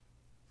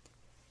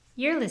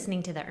You're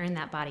listening to the Earn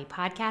That Body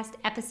podcast,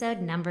 episode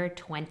number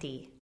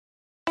 20.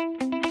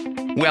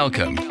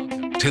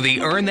 Welcome to the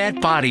Earn That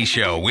Body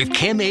Show with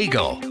Kim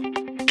Eagle.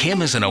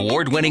 Kim is an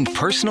award-winning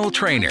personal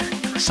trainer,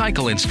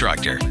 cycle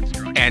instructor,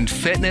 and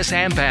fitness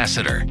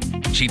ambassador.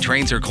 She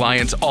trains her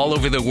clients all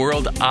over the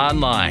world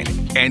online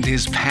and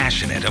is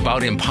passionate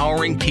about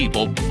empowering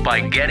people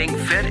by getting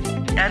fit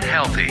and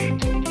healthy.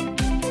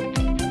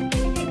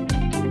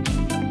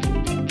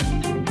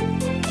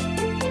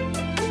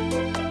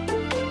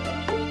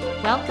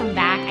 Welcome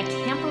back. I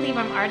can't believe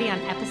I'm already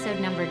on episode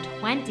number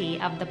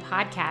 20 of the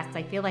podcast.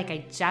 I feel like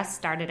I just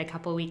started a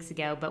couple weeks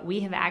ago, but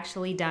we have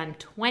actually done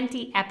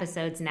 20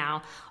 episodes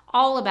now,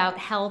 all about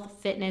health,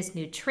 fitness,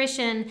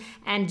 nutrition,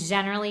 and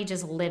generally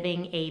just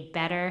living a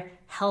better,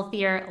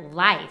 healthier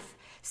life.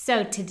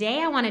 So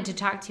today I wanted to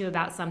talk to you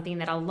about something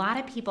that a lot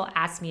of people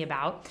ask me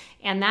about,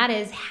 and that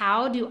is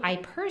how do I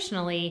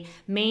personally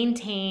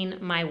maintain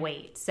my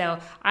weight? So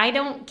I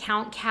don't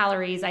count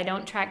calories, I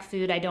don't track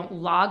food, I don't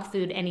log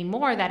food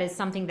anymore. That is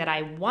something that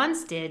I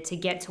once did to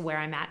get to where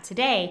I'm at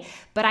today,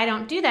 but I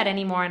don't do that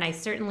anymore, and I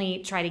certainly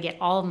try to get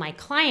all of my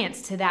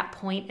clients to that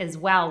point as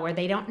well, where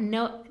they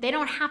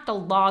don't have to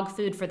log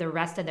food for the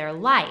rest of their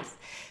life.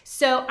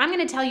 So I'm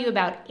going to tell you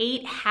about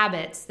 8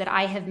 habits that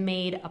I have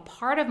made a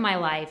part of my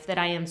life that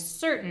I am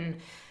certain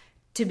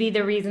to be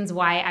the reasons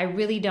why I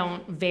really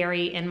don't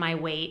vary in my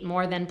weight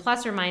more than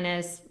plus or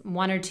minus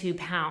 1 or 2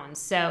 pounds.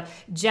 So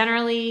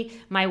generally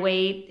my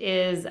weight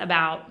is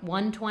about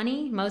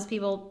 120. Most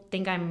people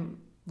think I'm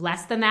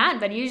less than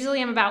that, but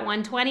usually I'm about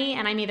 120,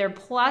 and I'm either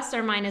plus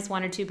or minus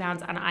 1 or 2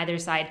 pounds on either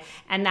side,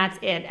 and that's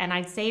it. And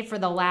I'd say for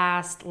the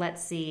last,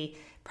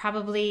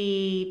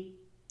 probably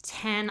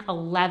 10,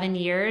 11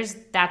 years,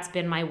 that's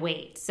been my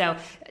weight. So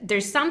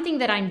there's something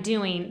that I'm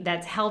doing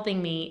that's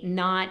helping me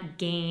not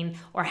gain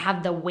or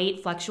have the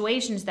weight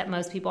fluctuations that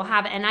most people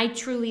have. And I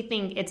truly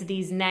think it's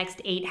these next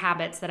 8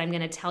 habits that I'm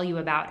going to tell you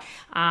about.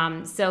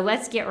 So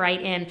let's get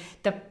right in.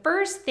 The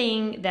first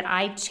thing that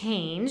I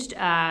changed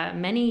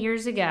many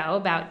years ago,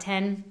 about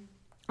 10,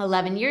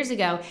 11 years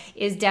ago,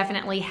 is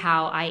definitely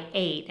how I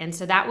ate. And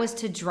so that was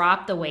to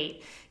drop the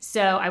weight. So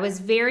I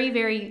was very,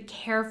 very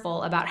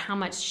careful about how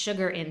much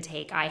sugar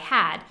intake I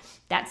had.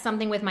 That's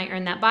something with my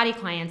Earn That Body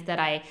clients that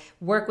I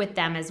work with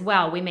them as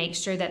well. We make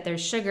sure that their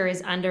sugar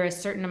is under a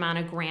certain amount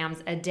of grams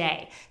a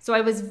day. So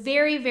I was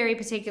very, very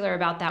particular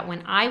about that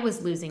when I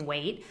was losing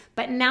weight.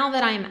 But now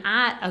that I'm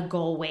at a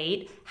goal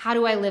weight, how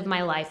do I live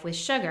my life with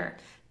sugar?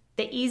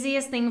 The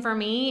easiest thing for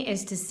me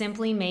is to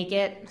simply make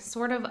it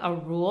sort of a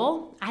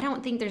rule. I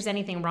don't think there's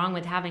anything wrong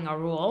with having a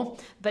rule,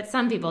 but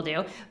some people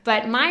do.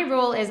 But my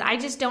rule is I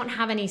just don't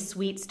have any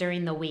sweets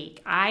during the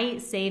week. I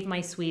save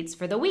my sweets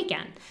for the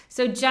weekend.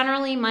 So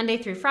generally Monday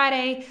through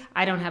Friday,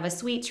 I don't have a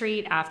sweet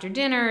treat after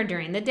dinner,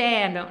 during the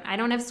day. I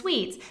don't have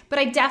sweets, but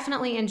I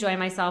definitely enjoy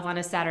myself on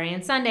a Saturday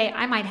and Sunday.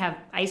 I might have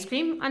ice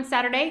cream on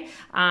Saturday.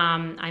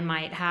 I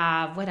might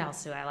have, what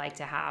else do I like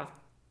to have?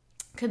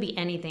 Could be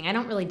anything. I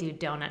don't really do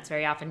donuts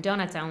very often.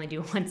 Donuts I only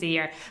do once a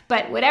year.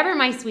 But whatever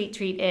my sweet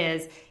treat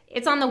is,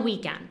 it's on the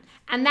weekend.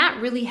 And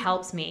that really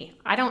helps me.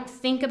 I don't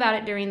think about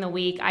it during the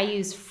week. I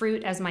use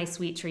fruit as my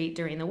sweet treat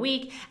during the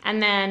week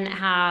and then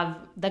have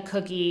the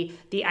cookie,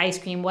 the ice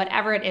cream,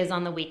 whatever it is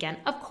on the weekend.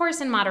 Of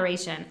course, in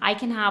moderation. I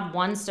can have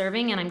 1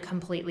 serving and I'm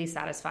completely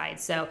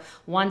satisfied. So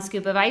 1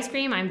 scoop of ice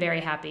cream, I'm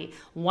very happy.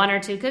 1 or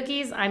 2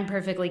 cookies, I'm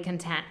perfectly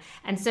content.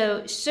 And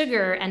so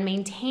sugar and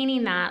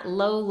maintaining that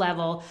low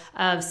level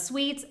of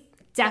sweets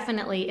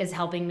definitely is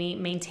helping me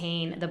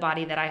maintain the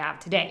body that I have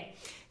today.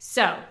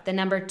 So the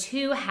number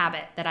 2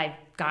 habit that I've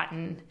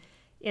gotten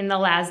in the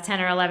last 10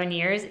 or 11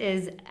 years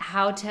is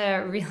how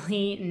to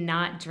really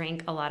not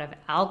drink a lot of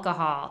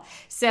alcohol.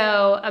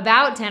 So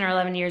about 10 or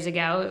 11 years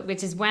ago,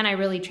 which is when I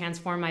really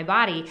transformed my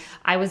body,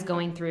 I was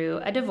going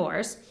through a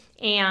divorce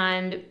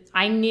and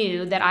I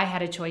knew that I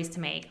had a choice to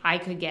make. I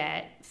could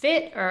get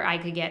fit or I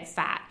could get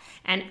fat.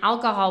 And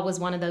alcohol was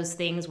one of those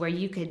things where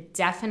you could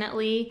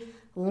definitely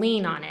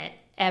lean on it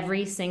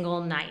every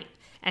single night.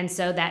 And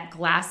so that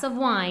glass of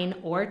wine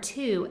or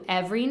 2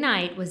 every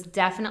night was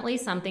definitely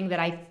something that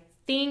I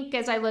think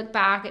as I look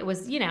back, it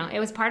was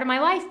part of my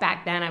life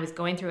back then. I was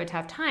going through a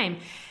tough time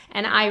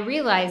and I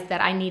realized that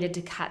I needed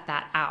to cut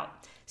that out.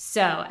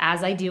 So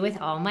as I do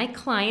with all my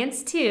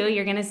clients too,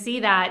 you're going to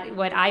see that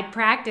what I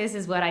practice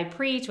is what I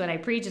preach. What I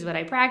preach is what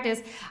I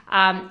practice.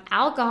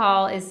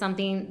 Alcohol is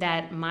something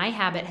that my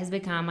habit has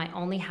become my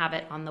only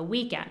habit on the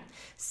weekend.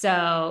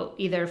 So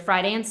either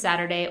Friday and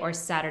Saturday or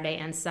Saturday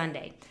and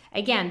Sunday.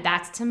 Again,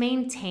 that's to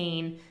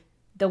maintain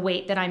the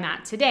weight that I'm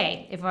at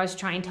today. If I was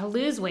trying to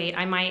lose weight,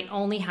 I might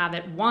only have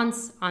it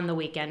once on the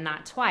weekend,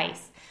 not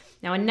twice.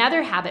 Now,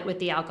 another habit with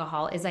the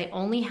alcohol is I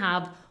only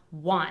have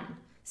 1.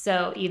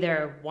 So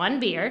either 1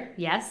 beer,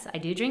 yes, I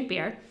do drink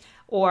beer,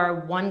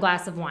 or 1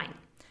 glass of wine.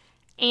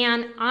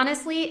 And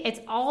honestly,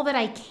 it's all that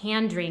I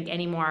can drink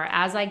anymore.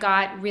 As I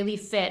got really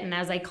fit and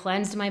as I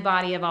cleansed my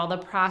body of all the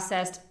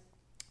processed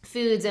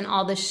foods and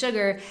all the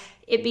sugar,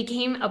 it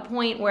became a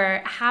point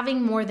where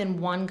having more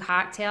than one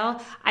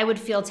cocktail, I would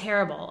feel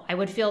terrible. I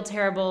would feel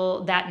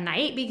terrible that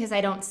night because I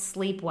don't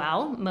sleep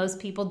well. Most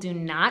people do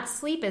not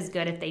sleep as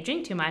good if they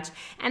drink too much.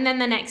 And then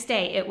the next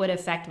day, it would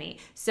affect me.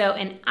 So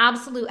an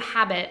absolute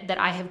habit that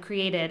I have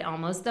created,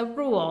 almost the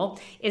rule,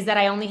 is that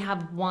I only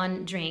have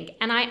one drink.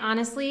 And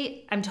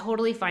I'm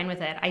totally fine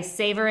with it. I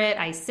savor it.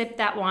 I sip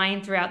that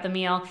wine throughout the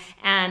meal,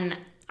 and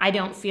I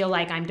don't feel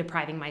like I'm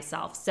depriving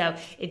myself. So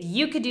if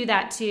you could do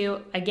that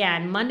too,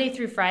 again, Monday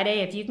through Friday,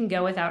 if you can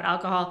go without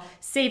alcohol,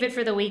 save it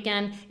for the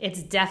weekend.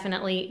 It's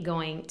definitely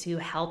going to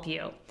help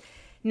you.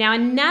 Now,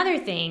 another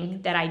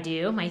thing that I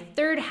do, my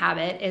third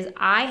habit, is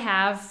I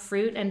have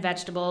fruit and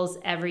vegetables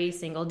every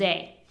single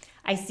day.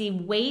 I see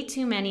way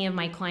too many of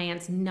my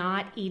clients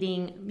not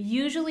eating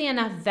usually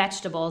enough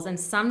vegetables, and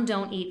some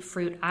don't eat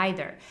fruit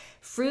either.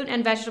 Fruit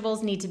and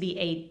vegetables need to be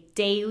a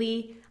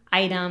daily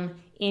item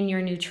in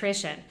your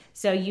nutrition.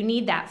 So you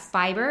need that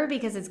fiber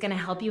because it's going to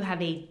help you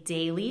have a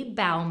daily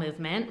bowel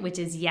movement, which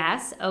is,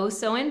 yes, oh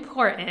so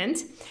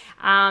important.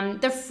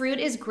 The fruit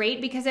is great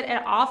because it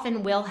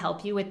often will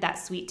help you with that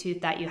sweet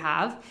tooth that you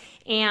have.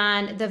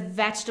 And the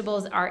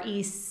vegetables are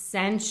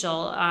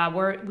essential.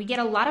 We get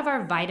a lot of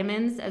our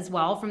vitamins as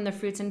well from the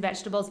fruits and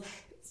vegetables.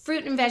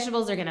 Fruit and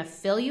vegetables are going to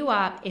fill you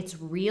up. It's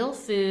real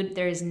food.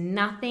 There is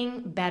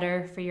nothing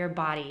better for your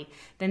body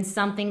than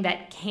something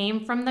that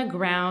came from the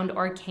ground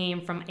or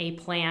came from a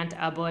plant,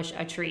 a bush,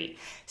 a tree.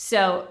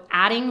 So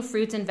adding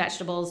fruits and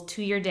vegetables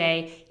to your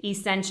day,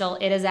 essential.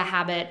 It is a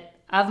habit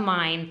of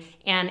mine,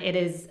 and it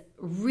is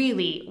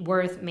really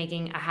worth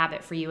making a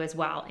habit for you as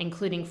well,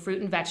 including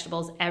fruit and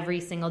vegetables every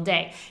single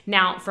day.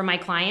 Now, for my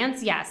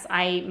clients, yes,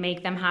 I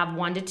make them have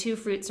 1 to 2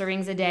 fruit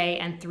servings a day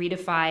and 3 to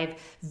 5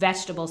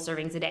 vegetable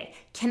servings a day.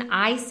 Can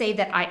I say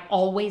that I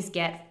always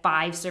get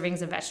 5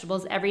 servings of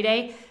vegetables every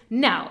day?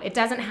 No, it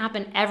doesn't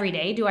happen every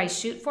day. Do I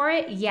shoot for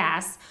it?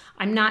 Yes.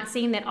 I'm not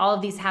saying that all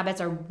of these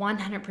habits are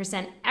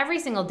 100% every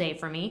single day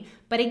for me,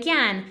 but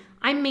again,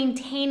 I'm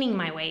maintaining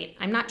my weight.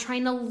 I'm not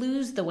trying to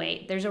lose the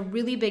weight. There's a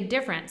really big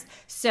difference.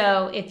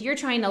 So if you're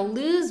trying to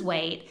lose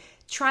weight,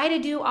 try to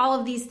do all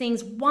of these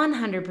things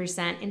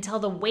 100% until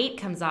the weight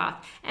comes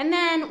off. And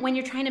then when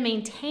you're trying to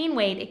maintain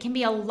weight, it can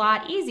be a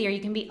lot easier. You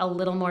can be a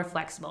little more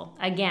flexible.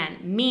 Again,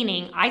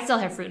 meaning I still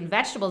have fruit and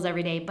vegetables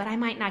every day, but I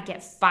might not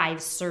get 5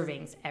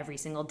 servings every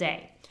single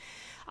day.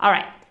 All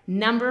right,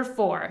 number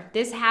 4.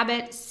 This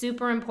habit,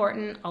 super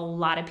important. A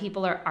lot of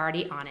people are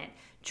already on it.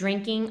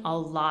 Drinking a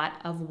lot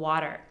of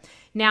water.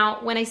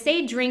 Now, when I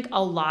say drink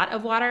a lot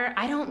of water,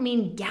 I don't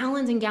mean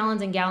gallons and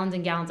gallons and gallons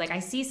and gallons. Like I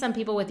see some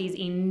people with these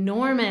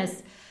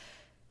enormous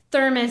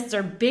thermos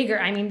or bigger.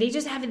 I mean, they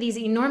just have these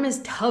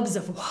enormous tubs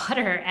of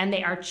water and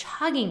they are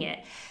chugging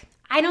it.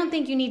 I don't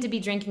think you need to be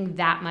drinking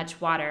that much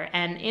water.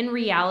 And in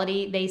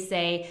reality, they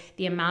say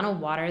the amount of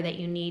water that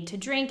you need to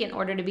drink in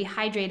order to be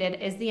hydrated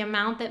is the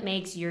amount that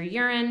makes your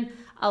urine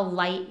a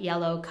light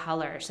yellow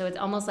color. So it's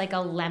almost like a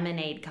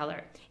lemonade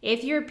color.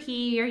 If your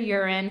pee or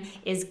urine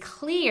is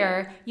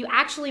clear, you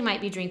actually might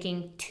be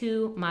drinking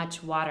too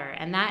much water.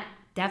 And that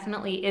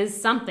definitely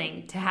is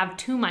something to have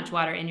too much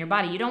water in your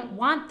body. You don't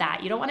want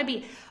that. You don't want to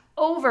be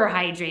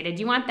overhydrated.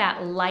 You want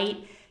that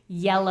light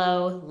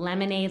yellow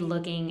lemonade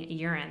looking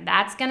urine.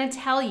 That's going to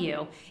tell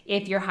you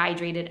if you're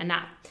hydrated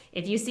enough.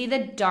 If you see the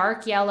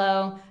dark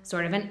yellow,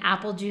 sort of an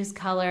apple juice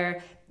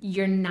color,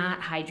 you're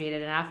not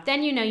hydrated enough,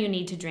 then you know you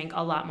need to drink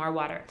a lot more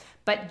water.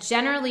 But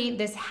generally,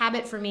 this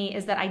habit for me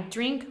is that I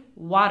drink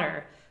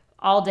water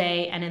all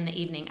day and in the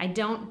evening. I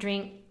don't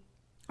drink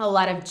a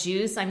lot of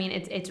juice. I mean,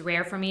 it's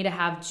rare for me to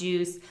have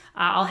juice.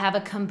 I'll have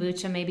a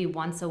kombucha maybe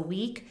once a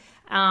week.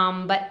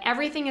 But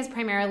everything is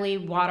primarily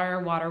water,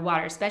 water,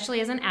 water. Especially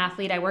as an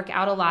athlete, I work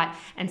out a lot,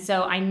 and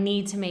so I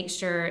need to make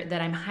sure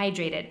that I'm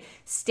hydrated.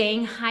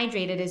 Staying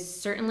hydrated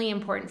is certainly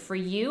important for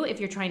you if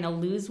you're trying to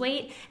lose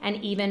weight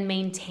and even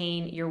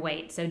maintain your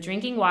weight. So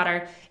drinking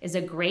water is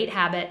a great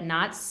habit,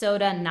 not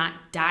soda,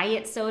 not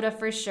diet soda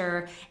for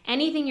sure.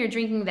 Anything you're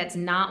drinking that's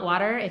not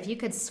water, if you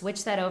could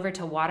switch that over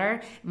to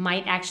water,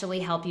 might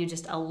actually help you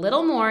just a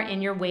little more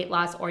in your weight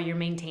loss or your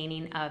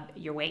maintaining of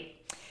your weight.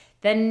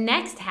 The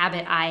next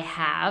habit I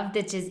have,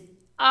 which is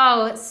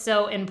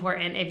so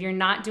important. If you're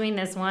not doing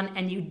this one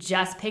and you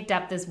just picked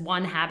up this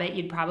one habit,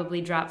 you'd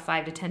probably drop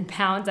 5 to 10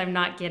 pounds. I'm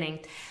not kidding.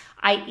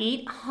 I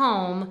eat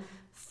home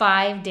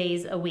 5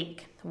 days a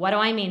week. What do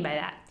I mean by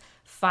that?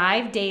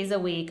 5 days a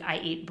week, I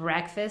eat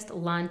breakfast,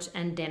 lunch,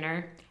 and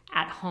dinner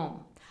at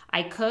home.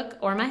 I cook,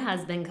 or my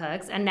husband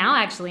cooks, and now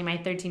actually my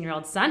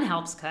 13-year-old son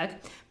helps cook,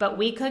 but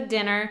we cook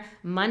dinner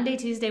Monday,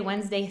 Tuesday,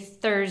 Wednesday,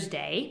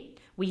 Thursday.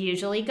 We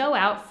usually go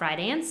out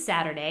Friday and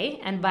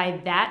Saturday, and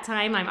by that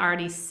time, I'm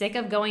already sick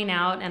of going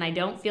out, and I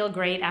don't feel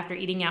great after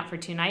eating out for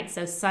 2 nights,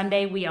 so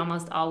Sunday, we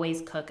almost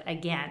always cook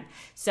again.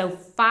 So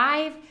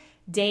 5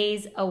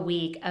 days a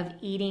week of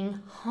eating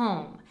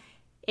home.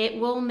 It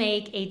will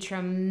make a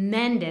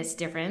tremendous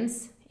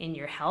difference in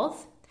your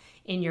health,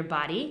 in your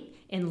body,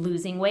 in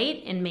losing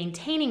weight, in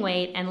maintaining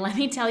weight, and let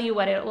me tell you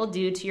what it will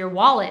do to your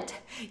wallet.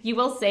 You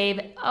will save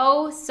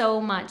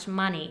so much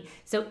money.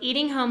 So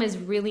eating home is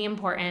really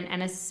important,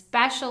 and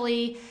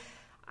especially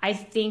I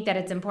think that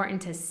it's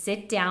important to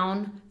sit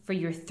down for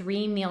your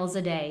 3 meals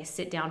a day.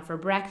 Sit down for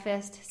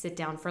breakfast, sit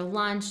down for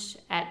lunch,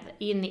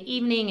 in the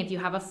evening. If you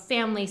have a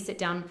family, sit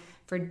down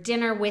for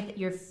dinner with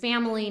your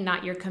family,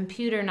 not your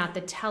computer, not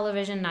the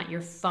television, not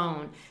your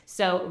phone.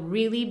 So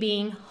really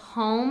being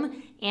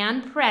home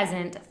and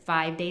present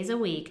 5 days a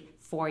week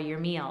for your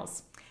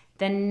meals.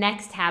 The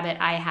next habit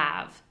I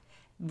have,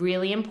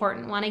 really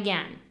important one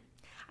again,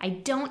 I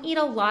don't eat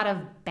a lot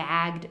of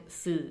bagged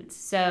foods.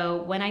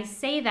 So when I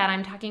say that,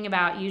 I'm talking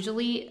about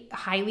usually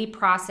highly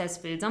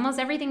processed foods. Almost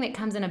everything that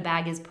comes in a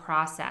bag is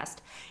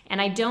processed.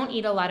 And I don't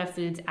eat a lot of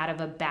foods out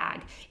of a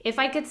bag. If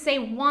I could say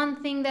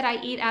one thing that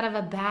I eat out of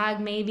a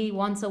bag, maybe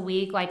once a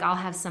week, like I'll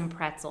have some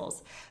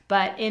pretzels.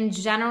 But in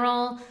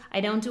general,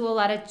 I don't do a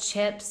lot of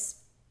chips.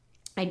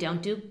 I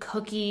don't do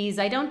cookies.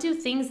 I don't do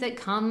things that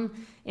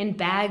come in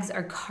bags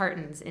or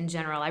cartons in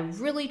general. I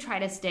really try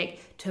to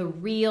stick to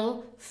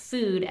real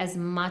food as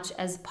much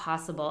as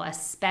possible,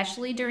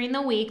 especially during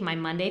the week. My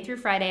Monday through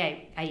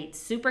Friday, I eat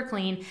super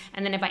clean.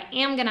 And then if I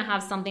am going to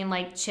have something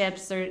like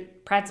chips or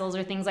pretzels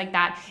or things like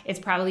that, it's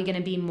probably going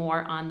to be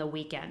more on the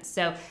weekends.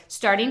 So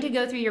starting to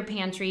go through your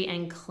pantry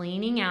and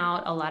cleaning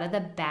out a lot of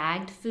the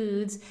bagged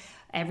foods.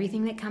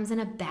 Everything that comes in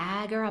a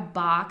bag or a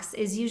box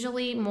is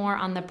usually more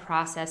on the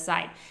processed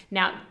side.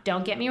 Now,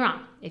 don't get me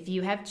wrong. If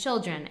you have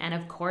children, and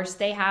of course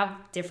they have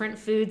different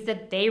foods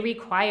that they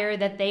require,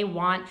 that they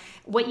want,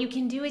 what you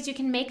can do is you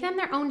can make them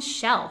their own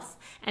shelf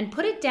and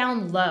put it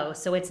down low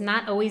so it's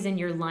not always in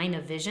your line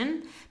of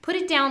vision. Put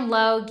it down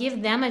low,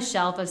 give them a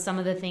shelf of some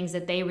of the things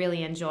that they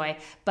really enjoy.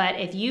 But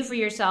if you for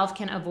yourself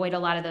can avoid a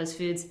lot of those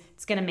foods,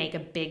 it's going to make a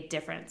big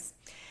difference.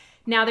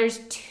 Now, there's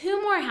 2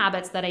 more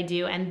habits that I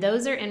do, and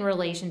those are in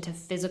relation to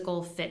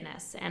physical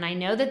fitness. And I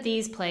know that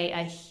these play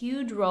a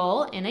huge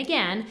role in,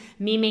 again,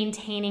 me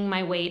maintaining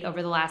my weight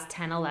over the last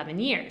 10, 11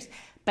 years.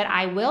 But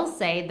I will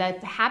say that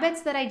the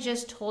habits that I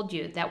just told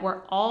you that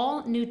were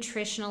all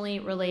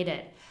nutritionally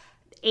related,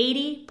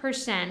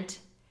 80%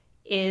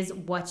 is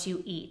what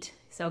you eat.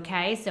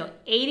 Okay, so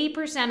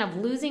 80% of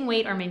losing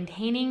weight or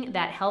maintaining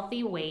that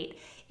healthy weight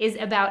is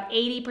about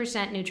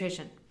 80%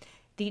 nutrition.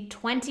 The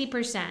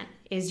 20%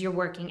 is your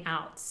working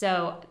out.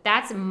 So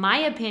that's my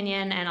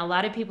opinion, and a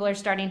lot of people are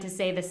starting to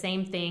say the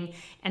same thing.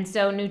 And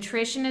so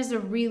nutrition is a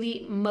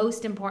really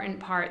most important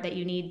part that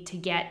you need to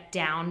get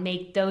down.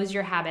 Make those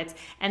your habits.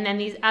 And then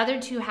these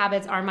other 2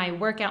 habits are my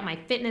workout, my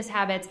fitness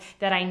habits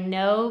that I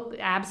know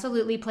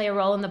absolutely play a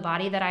role in the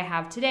body that I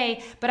have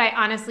today, but I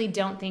honestly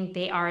don't think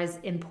they are as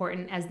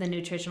important as the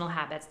nutritional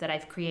habits that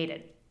I've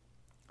created.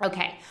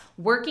 Okay,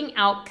 working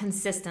out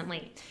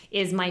consistently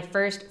is my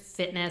first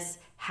fitness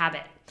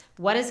habit.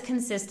 What is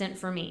consistent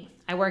for me?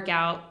 I work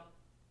out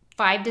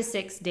 5 to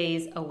 6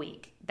 days a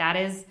week. That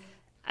is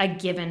a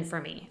given for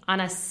me. On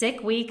a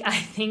sick week, I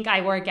think I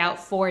work out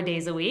 4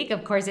 days a week.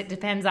 Of course, it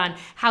depends on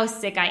how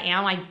sick I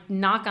am. I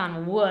knock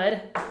on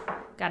wood.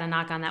 Gotta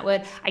knock on that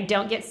wood. I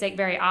don't get sick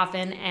very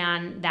often,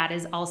 and that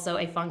is also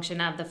a function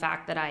of the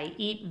fact that I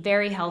eat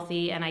very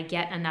healthy and I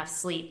get enough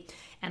sleep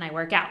and I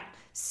work out.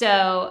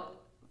 So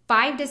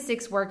 5 to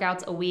 6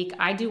 workouts a week.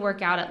 I do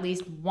work out at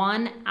least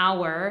 1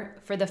 hour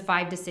for the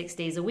 5 to 6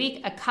 days a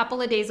week. A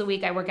couple of days a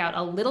week, I work out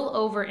a little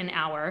over an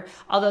hour,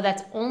 although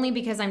that's only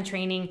because I'm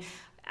training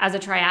as a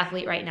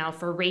triathlete right now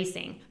for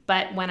racing.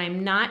 But when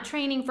I'm not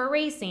training for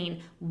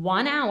racing,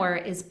 1 hour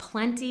is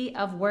plenty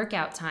of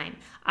workout time.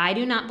 I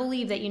do not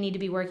believe that you need to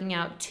be working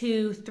out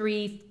 2,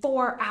 3,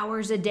 4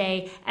 hours a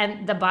day.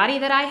 And the body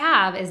that I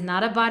have is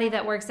not a body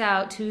that works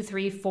out 2,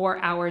 3, 4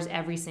 hours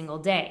every single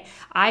day.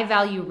 I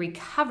value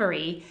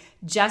recovery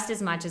just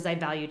as much as I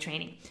value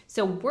training.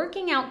 So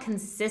working out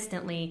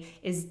consistently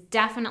is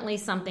definitely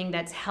something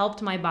that's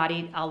helped my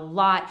body a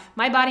lot.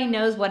 My body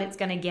knows what it's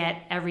going to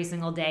get every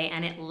single day,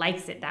 and it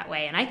likes it that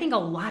way. And I think a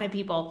lot of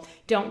people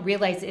don't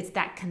realize it's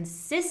that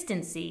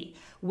consistency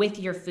with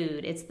your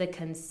food. It's the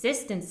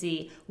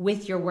consistency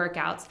with your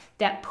workouts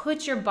that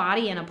puts your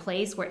body in a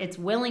place where it's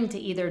willing to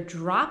either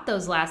drop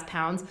those last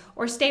pounds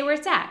or stay where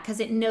it's at because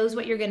it knows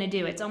what you're going to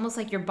do. It's almost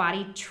like your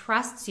body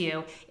trusts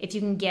you if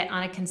you can get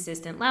on a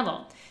consistent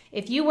level.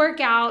 If you work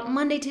out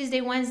Monday,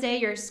 Tuesday, Wednesday,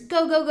 you're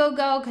go, go, go,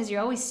 go, because you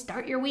always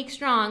start your week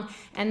strong,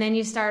 and then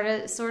you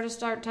start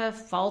to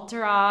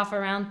falter off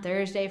around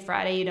Thursday,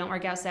 Friday. You don't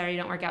work out Saturday, you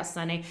don't work out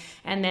Sunday,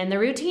 and then the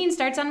routine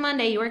starts on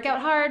Monday. You work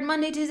out hard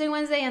Monday, Tuesday,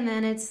 Wednesday, and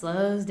then it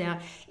slows down.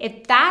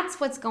 If that's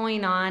what's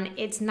going on,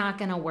 it's not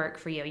going to work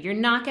for you. You're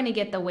not going to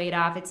get the weight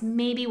off. It's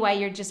maybe why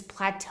you're just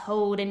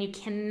plateaued and you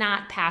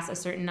cannot pass a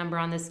certain number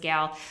on the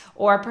scale,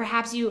 or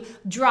perhaps you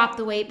drop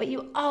the weight, but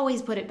you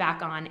always put it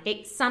back on.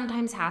 It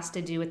sometimes has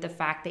to do with the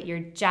fact that you're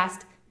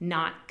just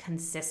not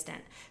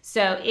consistent.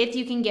 So if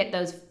you can get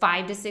those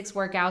 5 to 6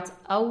 workouts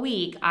a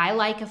week, I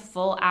like a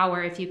full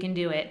hour if you can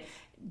do it,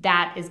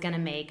 that is going to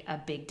make a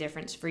big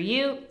difference for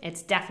you.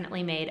 It's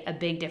definitely made a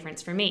big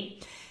difference for me.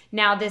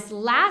 Now, this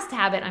last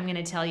habit I'm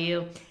going to tell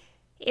you,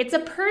 it's a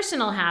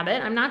personal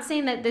habit. I'm not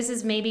saying that this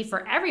is maybe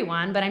for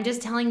everyone, but I'm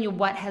just telling you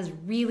what has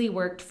really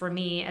worked for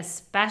me,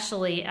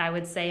 especially I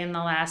would say in the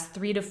last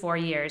 3 to 4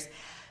 years.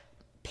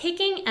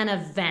 Picking an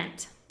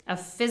event a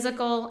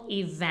physical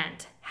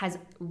event has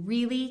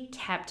really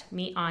kept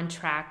me on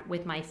track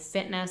with my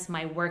fitness,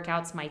 my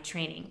workouts, my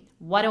training.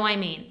 What do I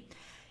mean?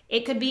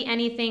 It could be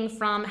anything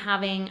from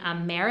having a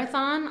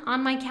marathon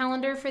on my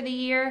calendar for the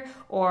year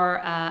or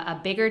a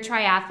bigger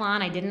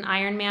triathlon. I did an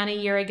Ironman a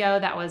year ago.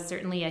 That was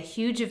certainly a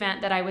huge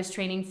event that I was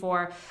training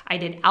for. I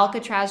did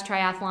Alcatraz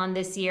triathlon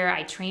this year.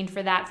 I trained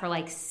for that for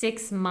like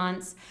 6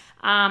 months.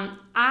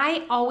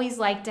 I always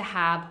like to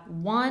have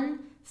one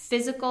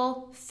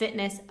physical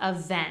fitness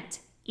event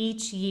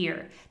each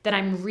year that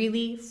I'm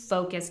really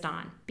focused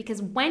on.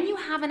 Because when you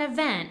have an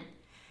event,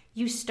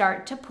 you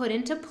start to put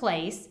into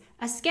place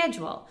a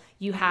schedule.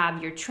 You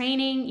have your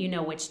training, you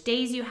know which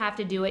days you have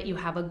to do it, you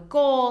have a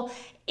goal.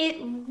 It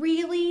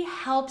really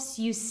helps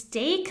you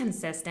stay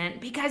consistent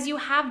because you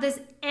have this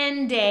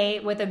end day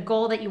with a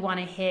goal that you want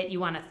to hit, you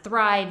want to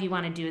thrive, you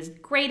want to do as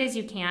great as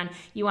you can,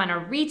 you want to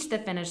reach the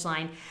finish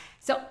line.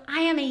 So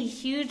I am a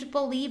huge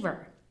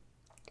believer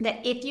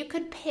that if you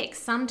could pick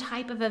some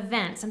type of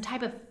event, some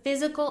type of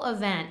physical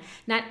event,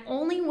 not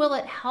only will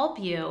it help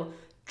you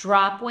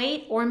drop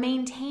weight or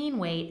maintain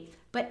weight,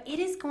 but it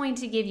is going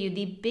to give you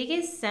the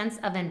biggest sense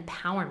of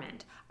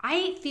empowerment.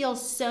 I feel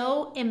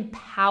so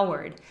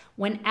empowered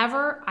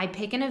whenever I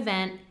pick an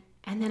event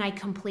and then I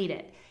complete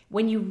it.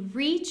 When you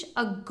reach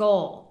a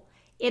goal,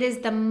 it is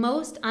the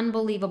most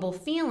unbelievable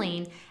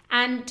feeling.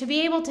 And to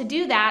be able to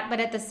do that, but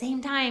at the same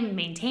time,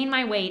 maintain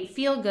my weight,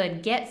 feel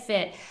good, get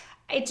fit,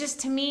 it just,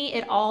 to me,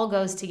 it all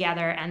goes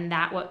together. And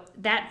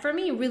that for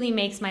me really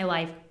makes my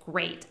life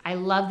great. I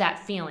love that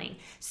feeling.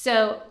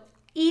 So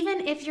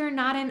even if you're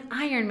not an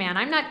Ironman,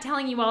 I'm not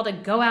telling you all to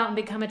go out and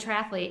become a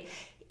triathlete.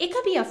 It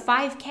could be a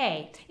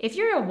 5K. If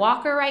you're a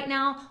walker right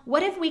now,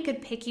 what if we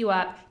could pick you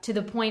up to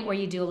the point where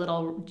you do a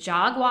little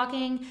jog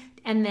walking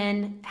and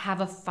then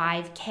have a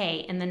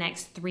 5K in the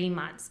next 3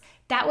 months?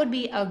 That would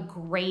be a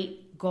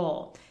great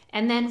goal.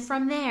 And then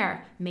from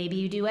there, maybe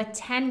you do a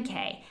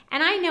 10K.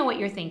 And I know what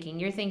you're thinking.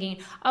 You're thinking,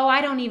 oh,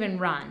 I don't even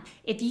run.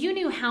 If you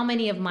knew how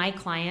many of my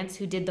clients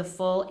who did the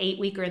full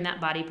 8-weeker in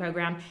that body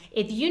program,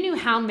 if you knew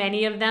how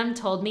many of them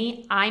told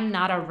me I'm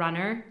not a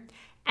runner,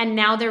 and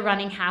now they're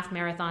running half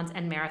marathons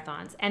and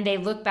marathons, and they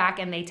look back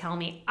and they tell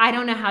me, I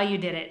don't know how you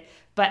did it,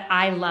 but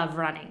I love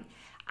running.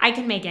 I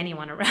can make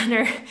anyone a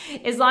runner.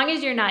 As long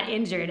as you're not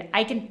injured,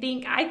 I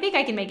think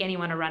I can make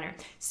anyone a runner.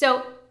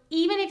 So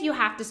even if you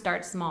have to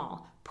start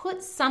small,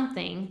 put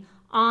something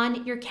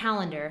on your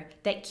calendar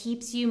that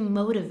keeps you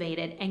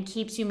motivated and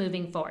keeps you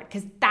moving forward,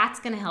 because that's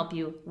going to help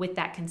you with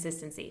that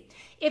consistency.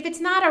 If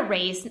it's not a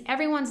race,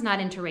 everyone's not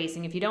into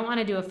racing. If you don't want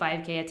to do a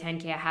 5K, a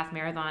 10K, a half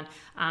marathon,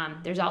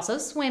 there's also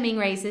swimming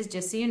races,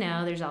 just so you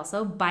know. There's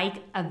also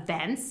bike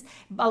events.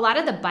 A lot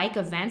of the bike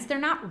events, they're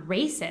not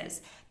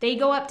races. They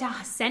go up to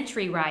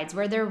century rides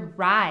where they're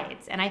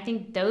rides. And I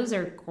think those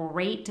are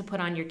great to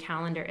put on your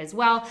calendar as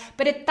well.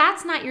 But if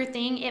that's not your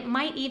thing, it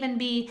might even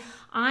be,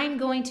 I'm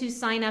going to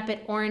sign up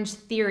at Orange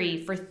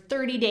Theory for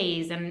 30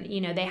 days. And,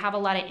 they have a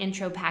lot of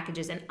intro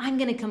packages, and I'm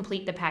going to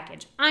complete the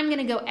package. I'm going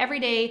to go every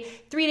day,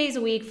 3 days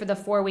a week for the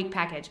 4-week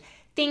package.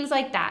 Things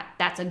like that.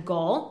 That's a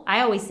goal. I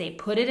always say,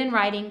 put it in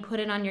writing,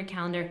 put it on your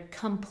calendar,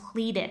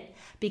 complete it,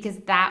 because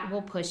that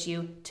will push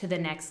you to the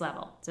next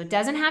level. So it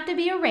doesn't have to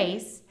be a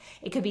race.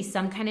 It could be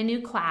some kind of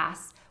new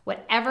class.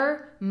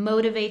 Whatever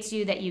motivates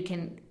you that you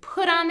can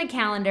put on the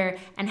calendar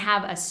and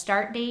have a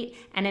start date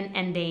and an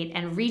end date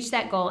and reach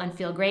that goal and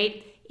feel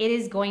great, it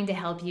is going to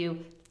help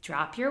you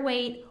drop your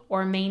weight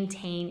or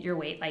maintain your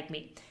weight like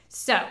me.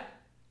 So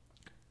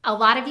a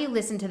lot of you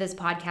listen to this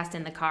podcast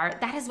in the car.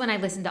 That is when I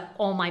listen to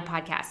all my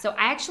podcasts. So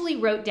I actually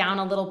wrote down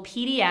a little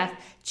PDF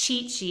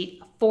cheat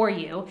sheet for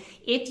you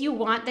if you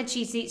want the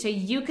cheat sheet so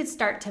you could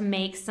start to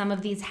make some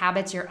of these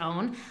habits your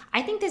own.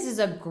 I think this is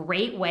a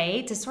great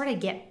way to sort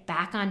of get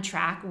back on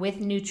track with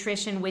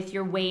nutrition, with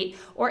your weight,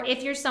 or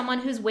if you're someone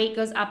whose weight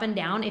goes up and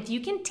down, if you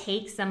can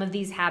take some of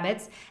these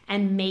habits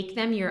and make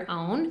them your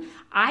own,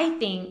 I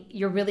think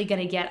you're really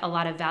going to get a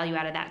lot of value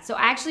out of that. So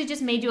I actually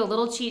just made you a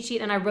little cheat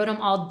sheet and I wrote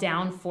them all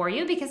down for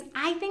you because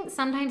I think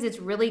sometimes it's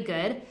really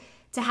good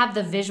to have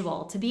the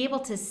visual, to be able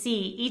to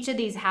see each of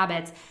these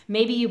habits.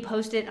 Maybe you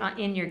post it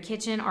in your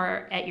kitchen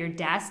or at your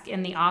desk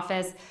in the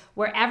office,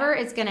 wherever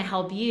it's going to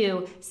help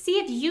you see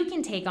if you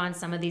can take on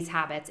some of these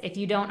habits if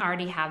you don't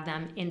already have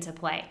them into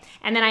play.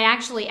 And then I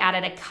actually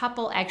added a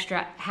couple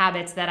extra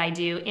habits that I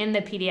do in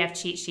the PDF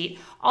cheat sheet.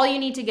 All you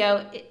need to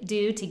go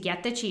do to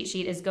get the cheat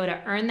sheet is go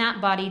to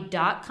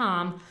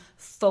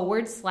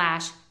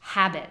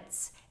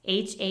earnthatbody.com/habits,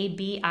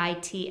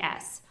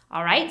 HABITS.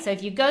 All right, so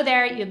if you go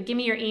there, you give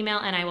me your email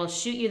and I will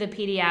shoot you the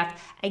PDF.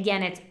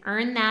 Again, it's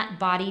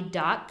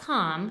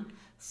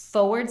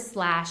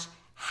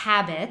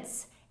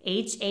earnthatbody.com/habits,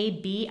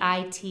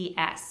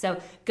 HABITS.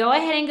 So go go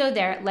ahead and go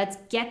there. Let's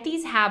get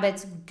these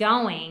habits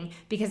going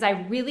because I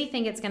really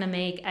think it's going to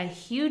make a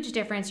huge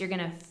difference. You're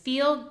going to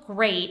feel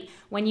great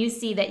when you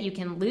see that you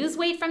can lose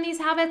weight from these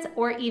habits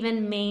or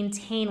even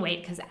maintain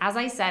weight. Because as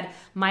I said,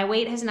 my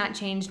weight has not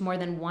changed more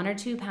than 1 or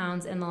 2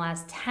 pounds in the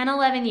last 10,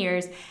 11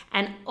 years.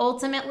 And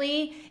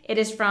ultimately, it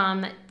is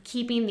from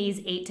keeping these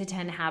 8 to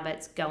 10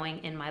 habits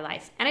going in my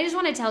life. And I just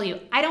want to tell you,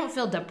 I don't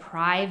feel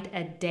deprived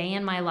a day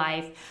in my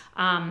life.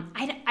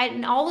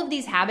 And all of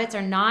these habits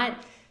are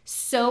not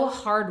so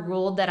hard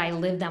ruled that I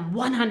live them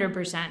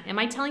 100%. Am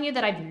I telling you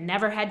that I've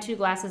never had 2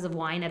 glasses of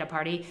wine at a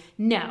party?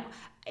 No.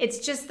 It's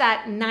just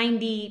that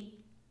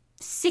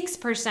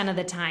 96% of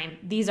the time,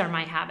 these are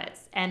my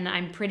habits. And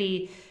I'm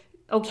pretty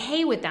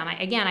okay with them.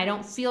 Again, I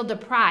don't feel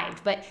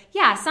deprived. But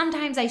yeah,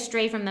 sometimes I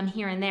stray from them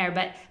here and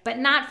there, but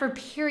not for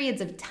periods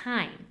of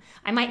time.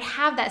 I might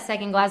have that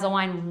second glass of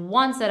wine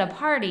once at a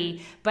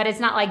party, but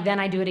it's not like then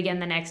I do it again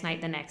the next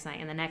night, and the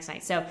next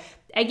night. So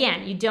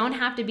again, you don't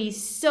have to be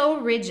so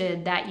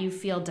rigid that you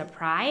feel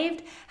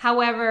deprived.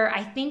 However,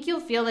 I think you'll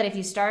feel that if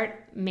you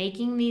start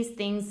making these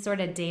things sort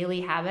of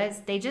daily habits,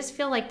 they just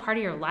feel like part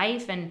of your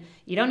life and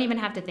you don't even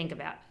have to think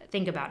about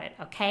it,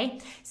 okay?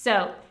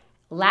 So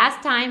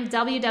last time,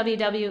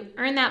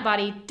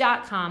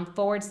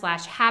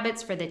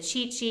 www.earnthatbody.com/habits for the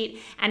cheat sheet.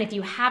 And if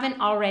you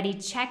haven't already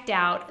checked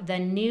out the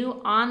new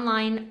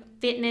online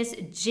fitness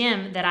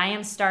gym that I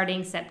am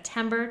starting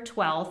September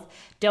 12th,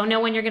 don't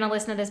know when you're going to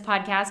listen to this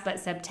podcast, but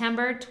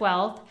September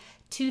 12th,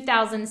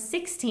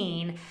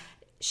 2016,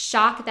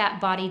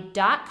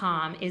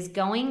 shockthatbody.com is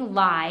going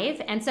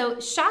live. And so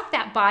Shock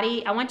That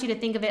Body, I want you to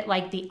think of it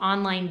like the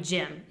online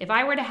gym. If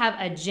I were to have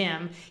a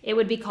gym, it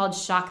would be called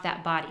Shock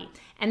That Body.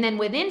 And then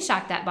within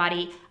Shock That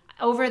Body,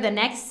 over the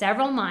next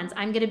several months,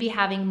 I'm going to be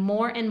having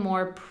more and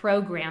more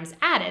programs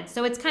added.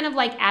 So it's kind of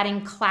like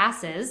adding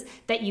classes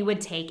that you would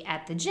take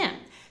at the gym.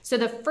 So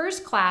the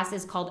first class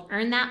is called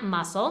Earn That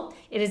Muscle.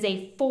 It is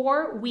a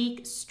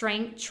 4-week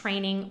strength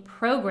training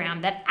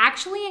program that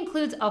actually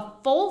includes a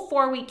full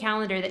 4-week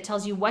calendar that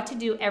tells you what to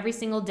do every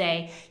single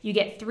day. You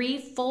get 3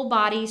 full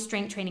body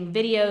strength training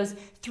videos,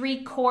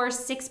 3 core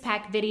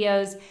 6-pack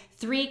videos,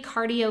 3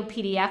 cardio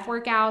PDF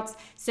workouts.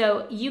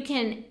 So you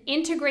can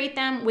integrate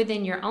them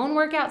within your own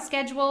workout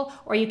schedule,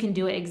 or you can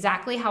do it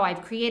exactly how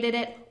I've created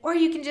it, or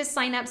you can just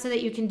sign up so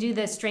that you can do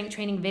the strength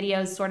training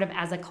videos sort of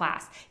as a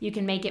class. You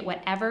can make it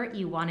whatever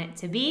you want it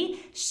to be.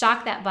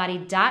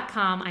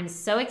 ShockThatBody.com. I'm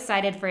so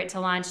excited for it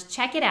to launch.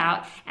 Check it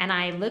out, and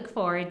I look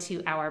forward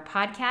to our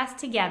podcast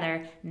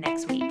together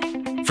next week.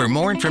 For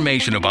more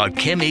information about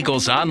Kim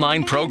Eagle's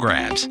online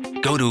programs,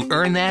 go to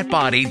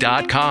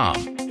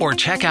earnthatbody.com or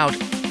check out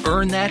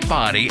Earn That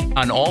Body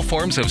on all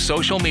forms of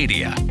social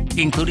media,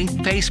 including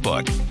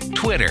Facebook,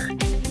 Twitter,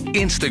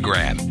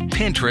 Instagram,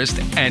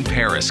 Pinterest, and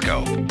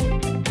Periscope.